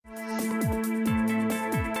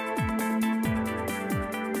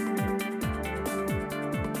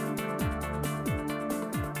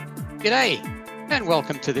G'day, and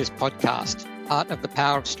welcome to this podcast, part of the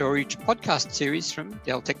Power of Storage podcast series from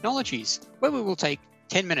Dell Technologies, where we will take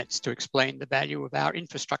 10 minutes to explain the value of our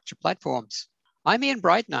infrastructure platforms. I'm Ian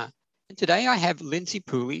Breitner, and today I have Lindsay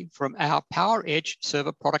Pooley from our PowerEdge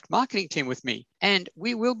server product marketing team with me, and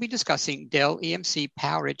we will be discussing Dell EMC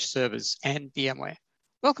PowerEdge servers and VMware.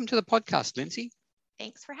 Welcome to the podcast, Lindsay.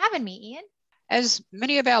 Thanks for having me, Ian. As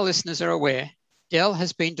many of our listeners are aware, Dell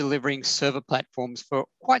has been delivering server platforms for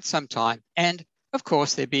quite some time, and of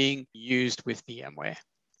course, they're being used with VMware.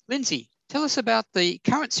 Lindsay, tell us about the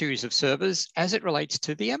current series of servers as it relates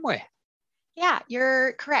to VMware. Yeah,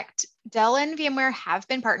 you're correct. Dell and VMware have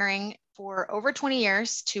been partnering for over 20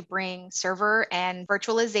 years to bring server and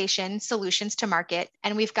virtualization solutions to market,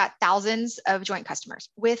 and we've got thousands of joint customers.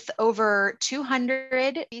 With over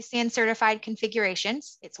 200 vSAN certified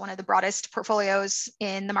configurations, it's one of the broadest portfolios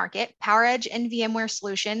in the market. PowerEdge and VMware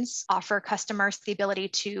solutions offer customers the ability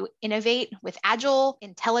to innovate with agile,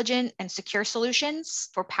 intelligent, and secure solutions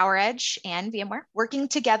for PowerEdge and VMware. Working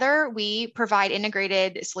together, we provide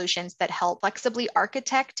integrated solutions that help flexibly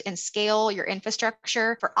architect and scale your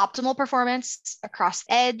infrastructure for optimal performance across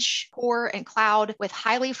edge, core, and cloud with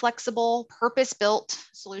highly flexible, purpose-built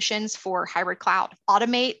solutions for hybrid cloud.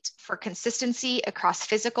 Automate for consistency across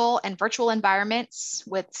physical and virtual environments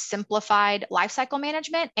with simplified lifecycle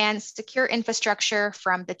management and secure infrastructure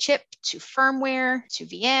from the chip to firmware to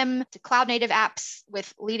VM to cloud-native apps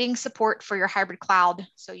with leading support for your hybrid cloud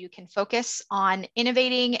so you can focus on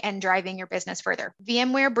innovating and driving your business further.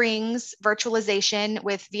 VMware brings virtualization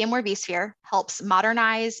with VMware vSphere, helps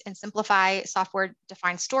modernize and simplify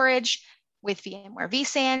software-defined storage with VMware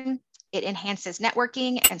vSAN. It enhances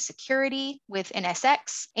networking and security with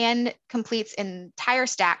NSX and completes an entire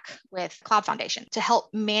stack with Cloud Foundation. To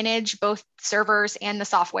help manage both servers and the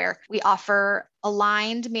software, we offer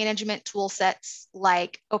aligned management tool sets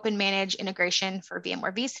like OpenManage integration for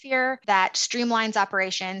VMware vSphere that streamlines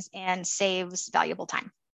operations and saves valuable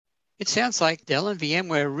time. It sounds like Dell and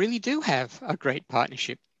VMware really do have a great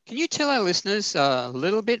partnership. Can you tell our listeners a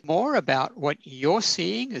little bit more about what you're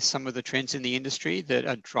seeing as some of the trends in the industry that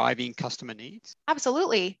are driving customer needs?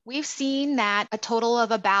 Absolutely. We've seen that a total of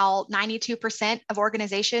about 92% of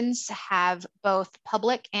organizations have both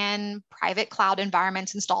public and private cloud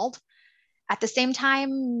environments installed. At the same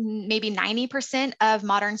time, maybe 90% of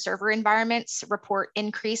modern server environments report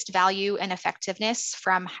increased value and effectiveness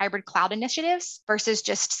from hybrid cloud initiatives versus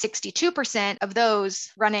just 62% of those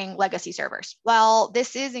running legacy servers. While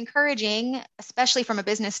this is encouraging, especially from a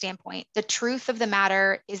business standpoint, the truth of the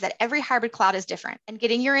matter is that every hybrid cloud is different, and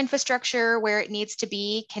getting your infrastructure where it needs to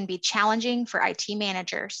be can be challenging for IT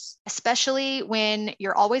managers, especially when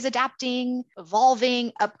you're always adapting,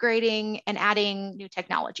 evolving, upgrading, and adding new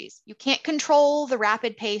technologies. You can't control the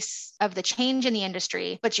rapid pace of the change in the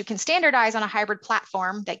industry, but you can standardize on a hybrid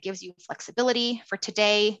platform that gives you flexibility for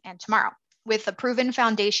today and tomorrow. With a proven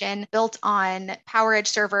foundation built on PowerEdge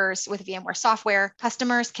servers with VMware software,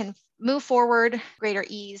 customers can move forward greater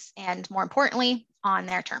ease and, more importantly, on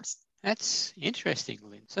their terms. That's interesting,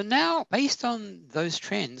 Lynn. So now, based on those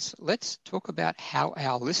trends, let's talk about how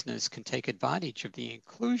our listeners can take advantage of the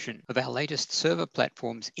inclusion of our latest server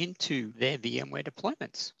platforms into their VMware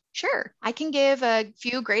deployments. Sure. I can give a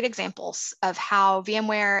few great examples of how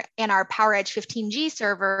VMware and our PowerEdge 15G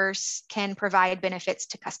servers can provide benefits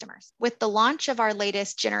to customers. With the launch of our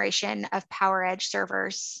latest generation of PowerEdge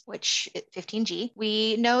servers, which is 15G,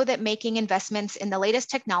 we know that making investments in the latest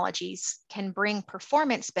technologies can bring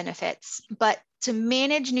performance benefits, but to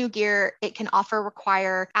manage new gear, it can often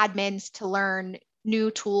require admins to learn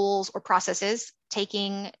new tools or processes,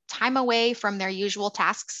 taking time away from their usual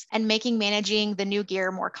tasks and making managing the new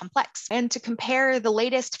gear more complex. And to compare the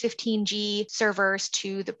latest 15G servers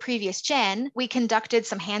to the previous gen, we conducted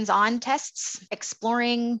some hands-on tests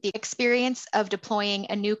exploring the experience of deploying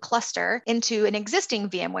a new cluster into an existing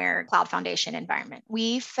VMware Cloud Foundation environment.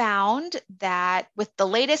 We found that with the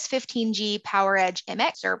latest 15G PowerEdge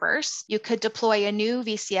MX servers, you could deploy a new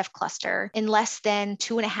VCF cluster in less than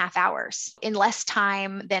 2.5 hours, in less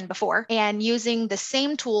time than before, and using the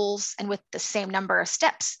same tools and with the same number of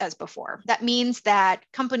steps as before. That means that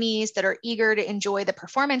companies that are eager to enjoy the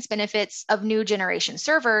performance benefits of new generation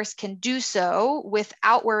servers can do so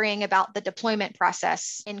without worrying about the deployment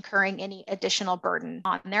process incurring any additional burden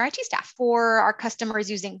on their IT staff. For our customers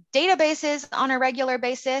using databases on a regular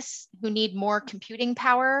basis, who need more computing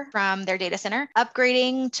power from their data center.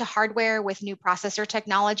 Upgrading to hardware with new processor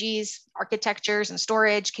technologies, architectures, and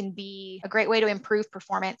storage can be a great way to improve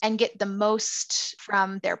performance and get the most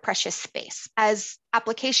from their precious space. As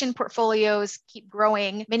application portfolios keep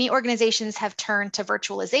growing, many organizations have turned to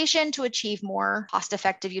virtualization to achieve more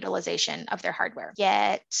cost-effective utilization of their hardware.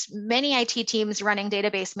 Yet many IT teams running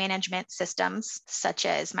database management systems, such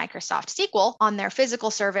as Microsoft SQL, on their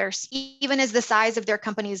physical servers, even as the size of their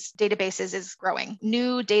company's databases is growing.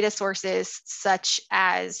 New data sources, such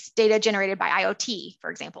as data generated by IoT, for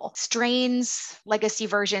example, strains legacy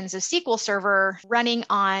versions of SQL Server running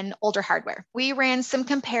on older hardware. We ran some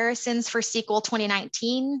comparisons for SQL 2019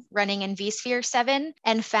 running in vSphere 7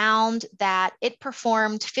 and found that it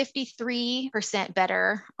performed 53%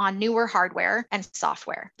 better on newer hardware and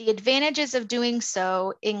software. The advantages of doing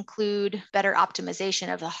so include better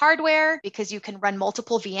optimization of the hardware because you can run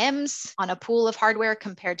multiple VMs on a pool of hardware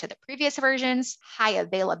compared to the previous versions, high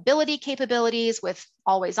availability capabilities with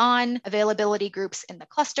always-on availability groups in the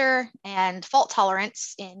cluster, and fault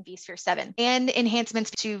tolerance in vSphere 7, and enhancements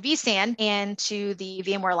to vSAN and to the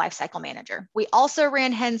VMware Lifecycle Manager. We also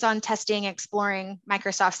ran hands-on testing exploring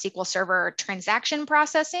Microsoft SQL Server transaction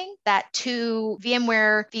processing that 2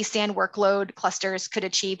 VMware vSAN workload clusters could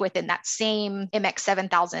achieve within that same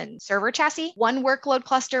MX7000 server chassis. One workload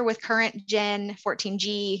cluster with current gen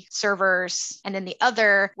 14G servers, and then the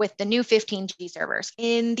other with the new 15G servers.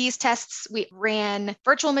 In these tests, we ran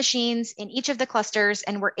virtual machines in each of the clusters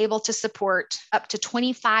and were able to support up to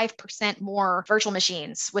 25% more virtual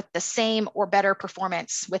machines with the same or better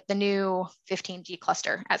performance with the new 15G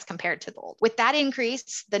cluster as compared to the old. With that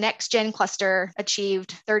increase, the next gen cluster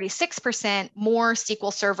achieved 36% more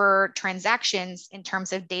SQL Server transactions in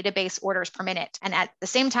terms of database orders per minute. And at the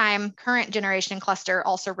same time, current generation cluster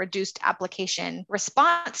also reduced application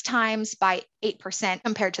response times by 8%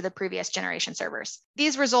 compared to the previous generation servers.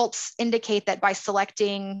 These results indicate that by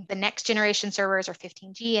selecting the next generation servers, or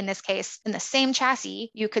 15G in this case, in the same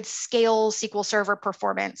chassis, you could scale SQL Server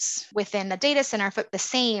performance within the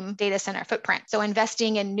same data center footprint. So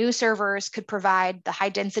investing in new servers could provide the high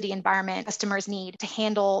density environment customers need to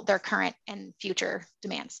handle their current and future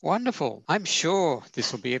demands. Wonderful. I'm sure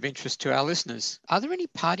this will be of interest to our listeners. Are there any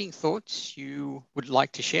parting thoughts you would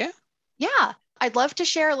like to share? Yeah. I'd love to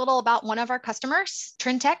share a little about one of our customers,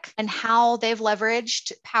 Trintech, and how they've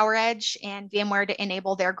leveraged PowerEdge and VMware to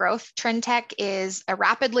enable their growth. Trintech is a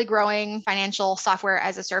rapidly growing financial software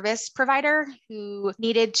as a service provider who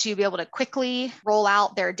needed to be able to quickly roll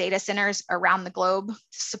out their data centers around the globe to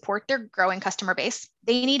support their growing customer base.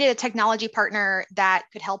 They needed a technology partner that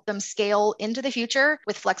could help them scale into the future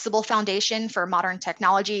with flexible foundation for modern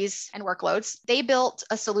technologies and workloads. They built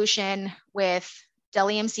a solution with Dell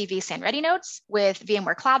EMC vSAN Ready Notes with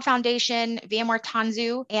VMware Cloud Foundation, VMware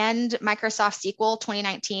Tanzu, and Microsoft SQL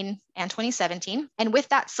 2019 and 2017. And with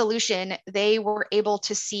that solution, they were able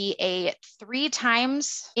to see a 3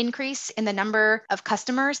 times increase in the number of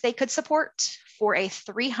customers they could support, for a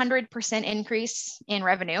 300% increase in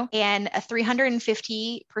revenue and a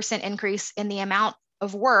 350% increase in the amount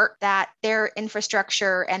of work that their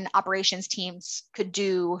infrastructure and operations teams could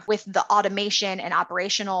do with the automation and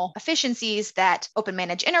operational efficiencies that Open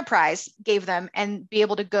Managed Enterprise gave them, and be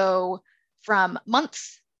able to go from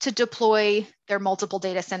months to deploy their multiple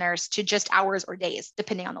data centers to just hours or days,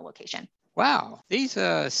 depending on the location. Wow, these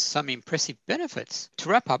are some impressive benefits. To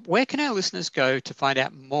wrap up, where can our listeners go to find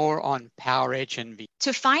out more on PowerEdge and VMware?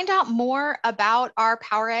 To find out more about our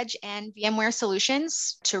PowerEdge and VMware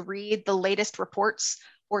solutions, to read the latest reports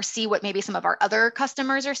or see what maybe some of our other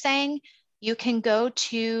customers are saying, you can go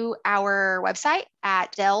to our website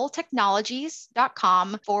at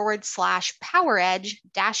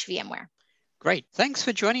delltechnologies.com/PowerEdge-VMware. Great. Thanks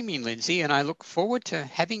for joining me, Lindsay, and I look forward to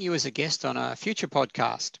having you as a guest on a future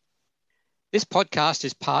podcast. This podcast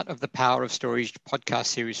is part of the Power of Storage podcast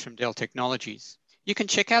series from Dell Technologies. You can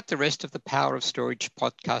check out the rest of the Power of Storage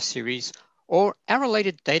podcast series or our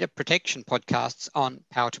related data protection podcasts on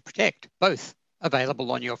Power to Protect, both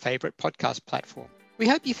available on your favorite podcast platform. We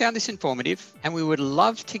hope you found this informative, and we would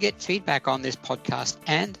love to get feedback on this podcast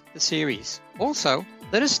and the series. Also,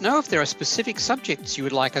 let us know if there are specific subjects you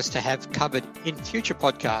would like us to have covered in future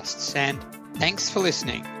podcasts, and thanks for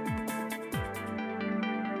listening.